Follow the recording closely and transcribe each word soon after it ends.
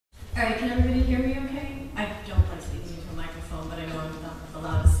All right, can everybody hear me okay? I don't like speaking into a microphone, but I know I'm not the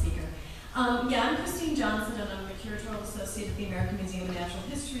loudest speaker. Yeah, I'm Christine Johnson, and I'm a curatorial associate at the American Museum of Natural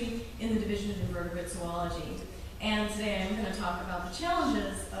History in the Division of Invertebrate Zoology. And today I'm going to talk about the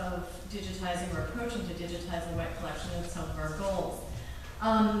challenges of digitizing or approaching to digitizing wet collection and some of our goals.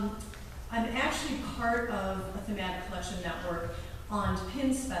 I'm actually part of a thematic collection network on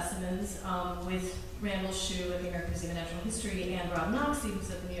pin specimens with Randall Shue at the American Museum of Natural History and Rob Noxie,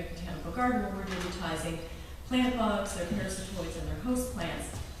 who's at the New York Botanical Garden, where we're digitizing plant bugs, their parasitoids, and their host plants.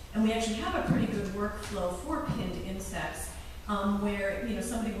 And we actually have a pretty good workflow for pinned insects where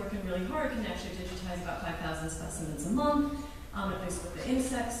somebody working really hard can actually digitize about 5,000 specimens a month, at least with the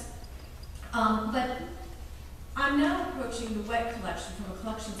insects. But I'm now approaching the wet collection from a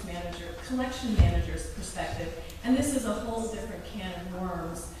collection manager's perspective, and this is a whole different can of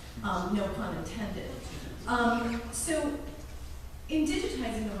worms, no pun intended. So in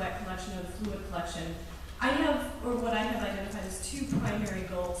digitizing the wet collection or the fluid collection, what I have identified as two primary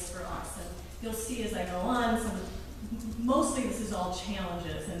goals for us, and you'll see as I go on, mostly this is all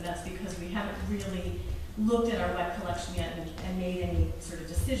challenges, and that's because we haven't really looked at our wet collection yet and made any sort of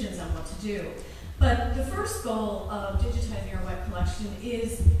decisions on what to do. But the first goal of digitizing our wet collection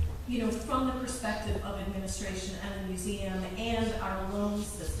is, from the perspective of administration and the museum and our loan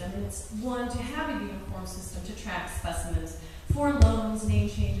system. And it's one, to have a uniform system to track specimens for loans, name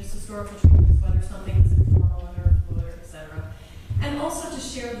changes, historical treatments, whether something's informal or fluid, etc. And also to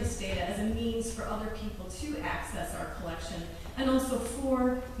share this data as a means for other people to access our collection, and also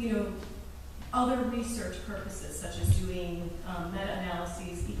for, other research purposes, such as doing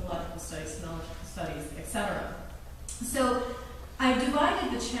meta-analyses, ecological studies, phenological studies, etc. So I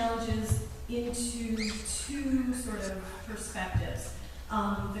divided the challenges into two sort of perspectives.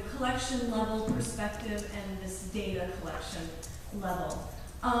 The collection level perspective and this data collection level.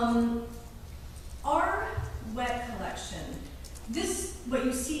 Our wet collection, what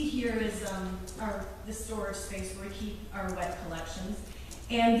you see here is the storage space where we keep our wet collections.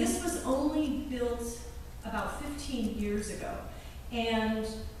 And this was only built about 15 years ago. And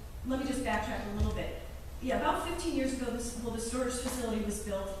let me just backtrack a little bit. Yeah, about 15 years ago, the storage facility was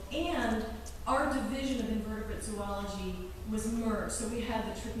built, and our division of invertebrate zoology was merged. So we had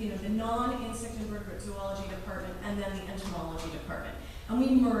the non-insect invertebrate zoology department and then the entomology department. And we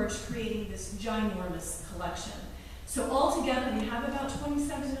merged, creating this ginormous collection. So altogether, we have about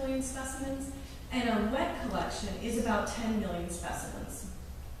 27 million specimens, and our wet collection is about 10 million specimens.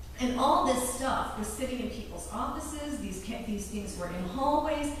 And all this stuff was sitting in people's offices, these things were in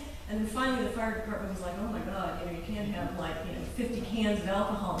hallways, and then finally the fire department was like, oh my God, you can't have 50 cans of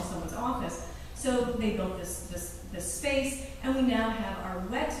alcohol in someone's office. So they built this space, and we now have our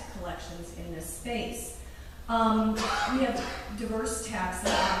wet collections in this space. We have diverse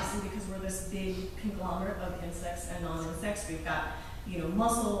taxa, obviously, because we're this big conglomerate of insects and non-insects. We've got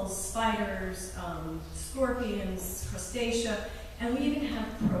mussels, spiders, scorpions, crustacea, and we even have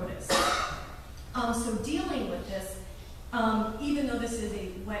protists. So dealing with this, even though this is a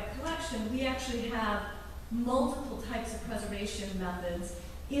wet collection, we actually have multiple types of preservation methods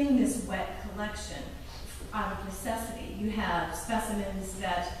in this wet collection out of necessity. You have specimens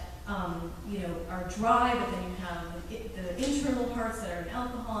that are dry, but then you have the internal parts that are in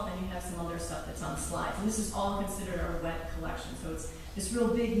alcohol, and then you have some other stuff that's on slides. And this is all considered our wet collection. So it's this real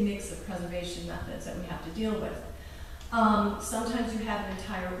big mix of preservation methods that we have to deal with. Sometimes you have an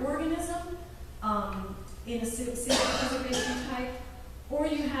entire organism in a single preservation type, or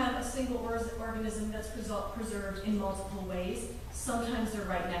you have a single organism that's preserved in multiple ways. Sometimes they're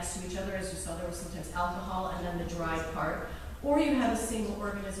right next to each other, as you saw, there was sometimes alcohol and then the dry part. Or you have a single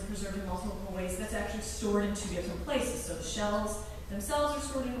organism preserved in multiple ways that's actually stored in two different places. So the shells themselves are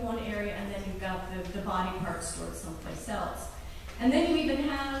stored in one area, and then you've got the body parts stored someplace else. And then you even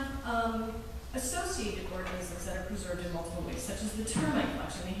have associated organisms that are preserved in multiple ways, such as the termite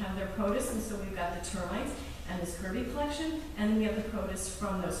collection. They have their protists, and so we've got the termites and this Kirby collection, and then we have the protists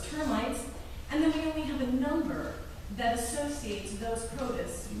from those termites, and then we only have a number that associates those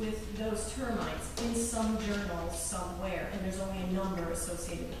protists with those termites in some journal somewhere, and there's only a number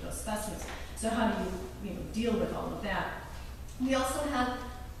associated with those specimens. So how do you deal with all of that? We also have,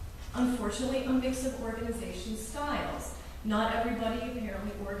 unfortunately, a mix of organization styles. Not everybody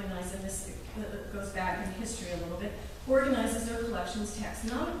apparently organizes, and this goes back in history a little bit, organizes their collections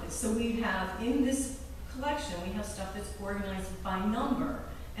taxonomically. So we have, in this collection, we have stuff that's organized by number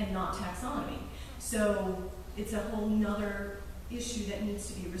and not taxonomy. So it's a whole nother issue that needs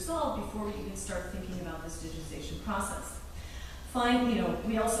to be resolved before we even start thinking about this digitization process.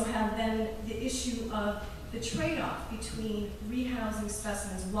 We also have then the issue of the trade-off between rehousing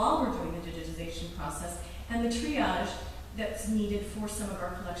specimens while we're doing the digitization process and the triage that's needed for some of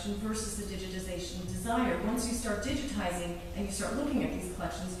our collection versus the digitization desired. Once you start digitizing and you start looking at these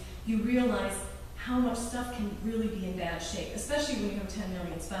collections, you realize how much stuff can really be in bad shape, especially when you have 10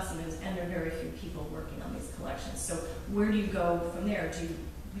 million specimens and there are very few people working on these collections. So where do you go from there? Do you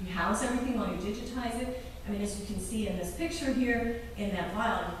rehouse everything while you digitize it? I mean, as you can see in this picture here, in that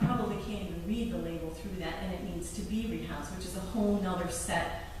vial, you probably can't even read the label through that, and it needs to be rehoused, which is a whole nother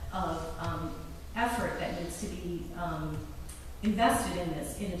set of effort that needs to be invested in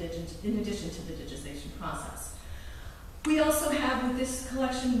this in addition to the digitization process. We also have, with this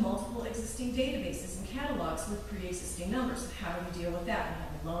collection, multiple existing databases and catalogs with pre-existing numbers. How do we deal with that? We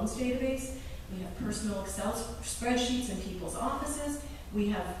have a loans database, we have personal Excel spreadsheets in people's offices, we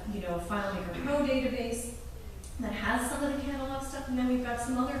have, FileMaker Pro database that has some of the catalog stuff, and then we've got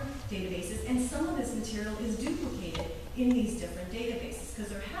some other databases, and some of this material is duplicated in these different databases,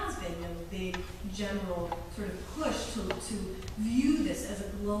 because there has been no big general sort of push to view this as a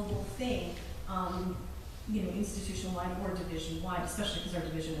global thing, institution-wide or division-wide, especially because our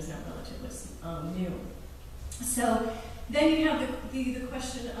division is now relatively new. So then you have the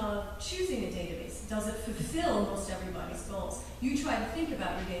question of choosing a database. Does it fulfill most everybody's goals? You try to think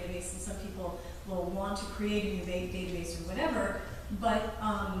about your database, and some people will want to create a new database or whatever, but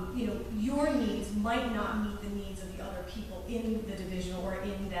your needs might not meet the needs of the other people in the division or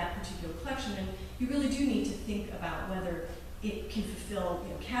in that particular collection, and you really do need to think about whether it can fulfill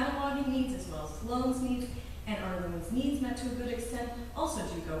cataloging needs as well as loans needs, and are loans needs met to a good extent. Also,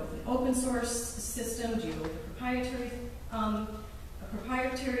 do you go with an open source system? Do you go with a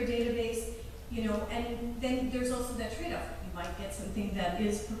proprietary database? And then there's also that trade-off. You might get something that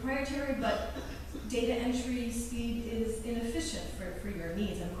is proprietary, but data entry speed is inefficient for your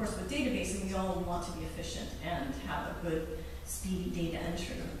needs. And of course, with databasing, we all want to be efficient and have a good, speedy data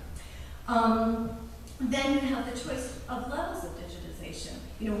entry. Then you have the choice of levels of digitization.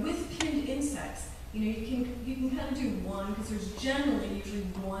 With pinned insects, you can kind of do one, because there's generally usually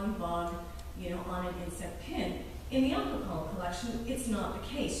one bug, on an insect pin. In the alcohol collection, it's not the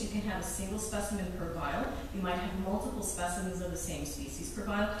case. You can have a single specimen per vial. You might have multiple specimens of the same species per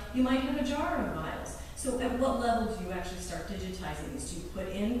vial. You might have a jar of vials. So at what level do you actually start digitizing these? Do you put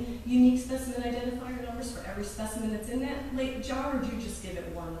in unique specimen identifier numbers for every specimen that's in that jar, or do you just give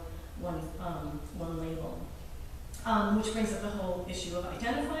it one label? Which brings up the whole issue of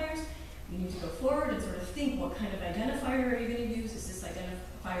identifiers. You need to go forward and sort of think, what kind of identifier are you going to use? Is this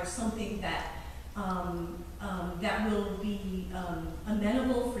identifier something that that will be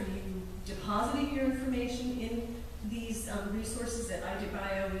amenable for you depositing your information in these resources that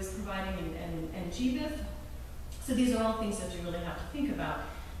iDigBio is providing and GBIF? So these are all things that you really have to think about,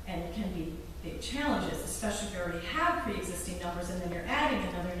 and can be big challenges, especially if you already have pre-existing numbers and then you're adding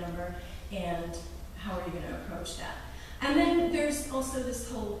another number, and how are you going to approach that? And then there's also this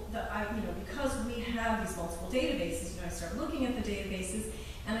whole, because we have these multiple databases, I start looking at the databases,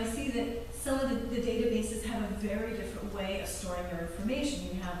 and I see that some of the databases have a very different way of storing your information.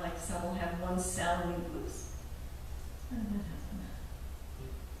 You have, some will have one cell, and oops, how did that happen?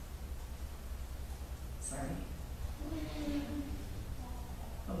 Sorry.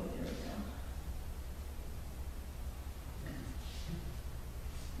 Oh, there we go.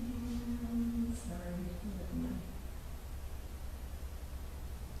 Sorry.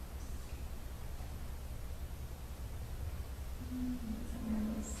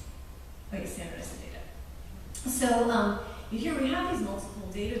 Okay, standardized data. So here we have these multiple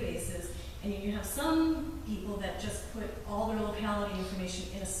databases, and you have some people that just put all their locality information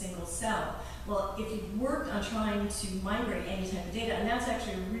in a single cell. Well, if you've worked on trying to migrate any type of data, and that's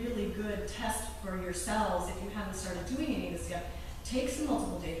actually a really good test for yourselves if you haven't started doing any of this yet, take some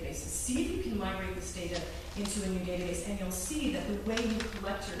multiple databases, see if you can migrate this data into a new database, and you'll see that the way you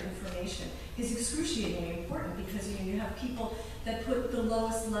collect your information is excruciatingly important, because you have people that put the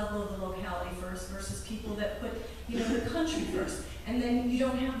lowest level of the locality first versus people that put the country first, and then you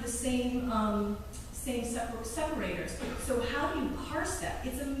don't have the same separators. So how do you parse that?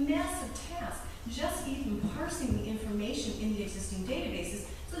 It's a massive task, just even parsing the information in the existing databases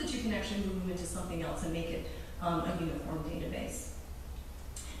so that you can actually move them into something else and make it a uniform database.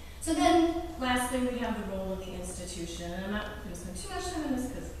 So then, lastly, we have the role of the institution. And I'm not going to spend too much time on this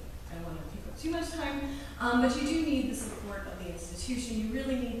because I don't want to take up too much time, but you do need the support of the institution. You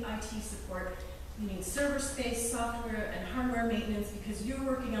really need IT support. You need server space, software, and hardware maintenance, because you're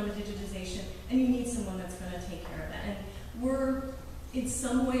working on the digitization, and you need someone that's going to take care of that. And we're, in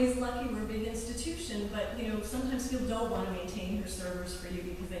some ways, lucky. We're a big institution, but sometimes people don't want to maintain your servers for you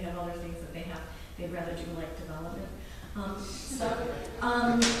because they have other things that they they'd rather do like development.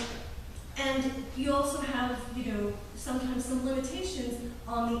 And you also have, sometimes some limitations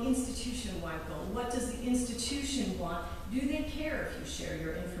on the institution-wide goal. What does the institution want? Do they care if you share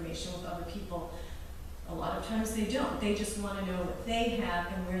your information with other people? A lot of times they don't. They just want to know what they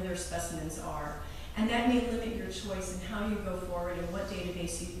have and where their specimens are. And that may limit your choice in how you go forward and what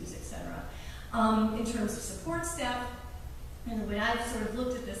database you use, etc. In terms of support staff, and the way I've sort of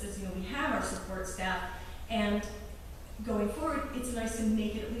looked at this is, we have our support staff, and going forward, it's nice to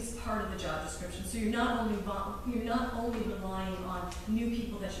make it at least part of the job description. So you're not only relying on new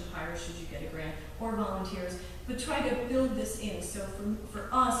people that you hire should you get a grant, or volunteers, but try to build this in. So for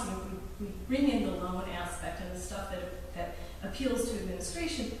us, we bring in the loan aspect and the stuff that appeals to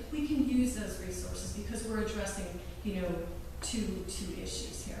administration. We can use those resources because we're addressing two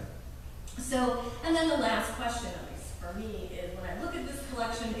issues here. So, and then the last question, at least for me, is when I look at this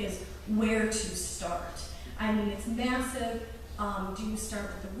collection, is where to start. I mean, it's massive. Do you start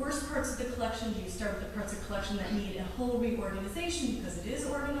with the worst parts of the collection? Do you start with the parts of the collection that need a whole reorganization because it is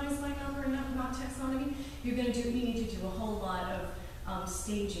organized by number and not taxonomy? You need to do a whole lot of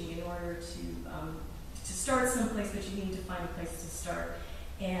staging in order to start someplace, but you need to find a place to start.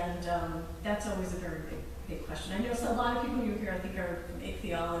 And that's always a very big question. I know a lot of people here I think are from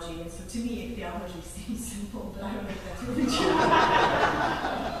ichthyology, and so to me ichthyology seems simple, but I don't know if that's really true.